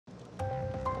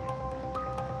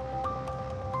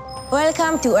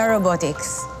Welcome to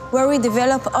Airobotics, where we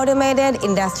develop automated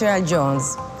industrial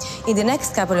drones. In the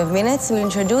next couple of minutes, we'll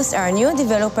introduce our new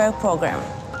developer program.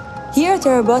 Here at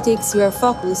Airobotics, we are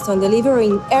focused on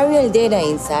delivering aerial data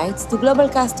insights to global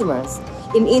customers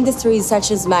in industries such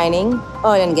as mining,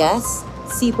 oil and gas,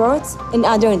 seaports, and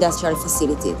other industrial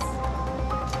facilities.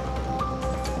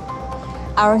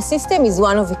 Our system is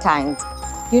one of a kind,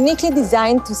 uniquely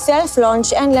designed to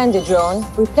self-launch and land a drone,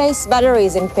 replace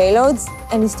batteries and payloads,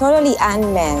 and is totally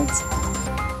unmanned.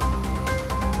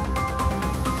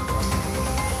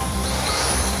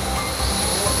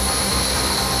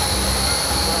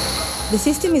 The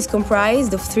system is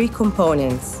comprised of 3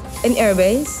 components: an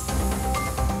airbase,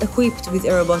 equipped with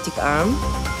a robotic arm,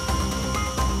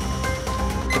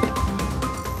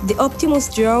 the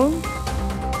Optimus drone,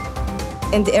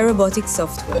 and the Airobotics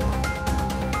software.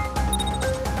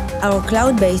 Our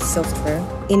cloud-based software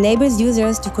enables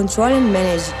users to control and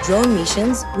manage drone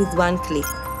missions with one click.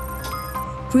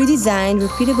 Pre-designed,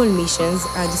 repeatable missions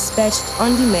are dispatched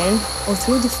on demand or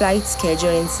through the flight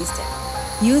scheduling system.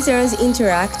 Users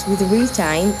interact with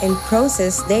real-time and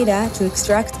process data to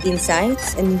extract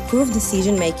insights and improve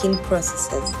decision-making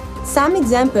processes. Some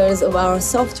examples of our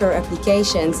software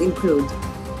applications include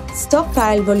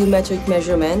stockpile volumetric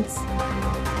measurements,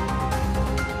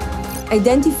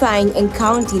 identifying and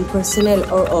counting personnel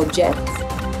or objects,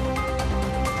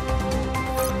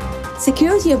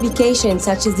 security applications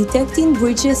such as detecting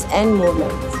breaches and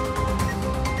movements.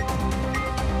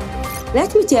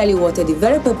 Let me tell you what a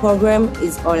developer program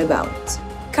is all about.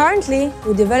 Currently,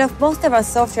 we develop most of our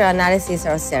software analysis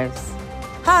ourselves.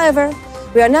 However,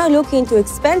 we are now looking to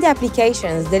expand the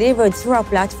applications delivered through our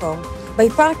platform by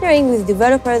partnering with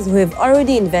developers who have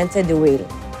already invented the wheel.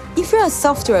 If you're a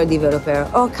software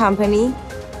developer or company,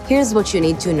 here's what you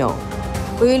need to know.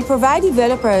 We will provide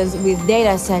developers with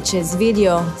data such as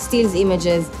video, stills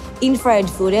images, infrared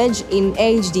footage in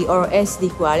HD or SD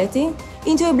quality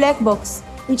into a black box,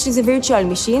 which is a virtual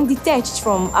machine detached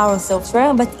from our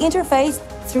software but interfaced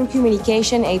through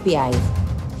communication APIs.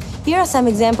 Here are some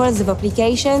examples of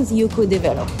applications you could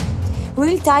develop.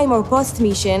 Real-time or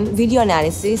post-mission video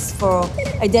analysis for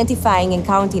identifying and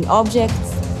counting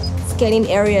objects, scanning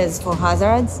areas for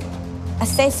hazards,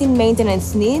 assessing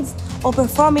maintenance needs, or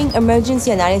performing emergency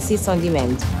analysis on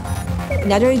demand.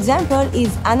 Another example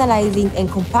is analyzing and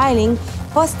compiling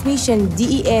post-mission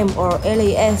DEM or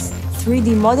LAS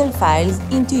 3D model files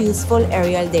into useful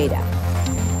aerial data.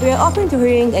 We are open to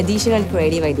hearing additional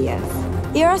creative ideas.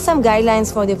 Here are some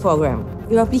guidelines for the program.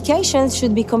 Your applications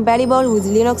should be compatible with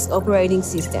Linux operating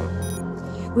system.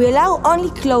 We allow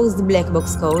only closed black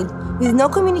box code with no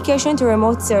communication to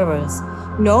remote servers,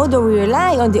 nor do we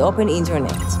rely on the open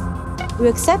internet. We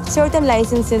accept certain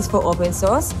licenses for open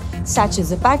source, such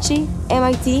as Apache,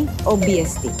 MIT, or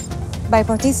BSD. By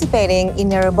participating in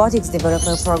the Airobotics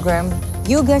Developer Program,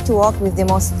 you get to work with the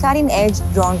most cutting-edge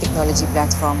drone technology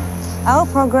platform. Our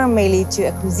program may lead to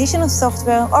acquisition of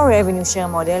software or revenue share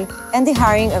model and the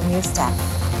hiring of new staff.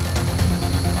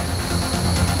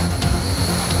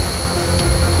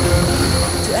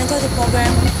 To enter the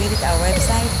program, visit our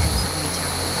website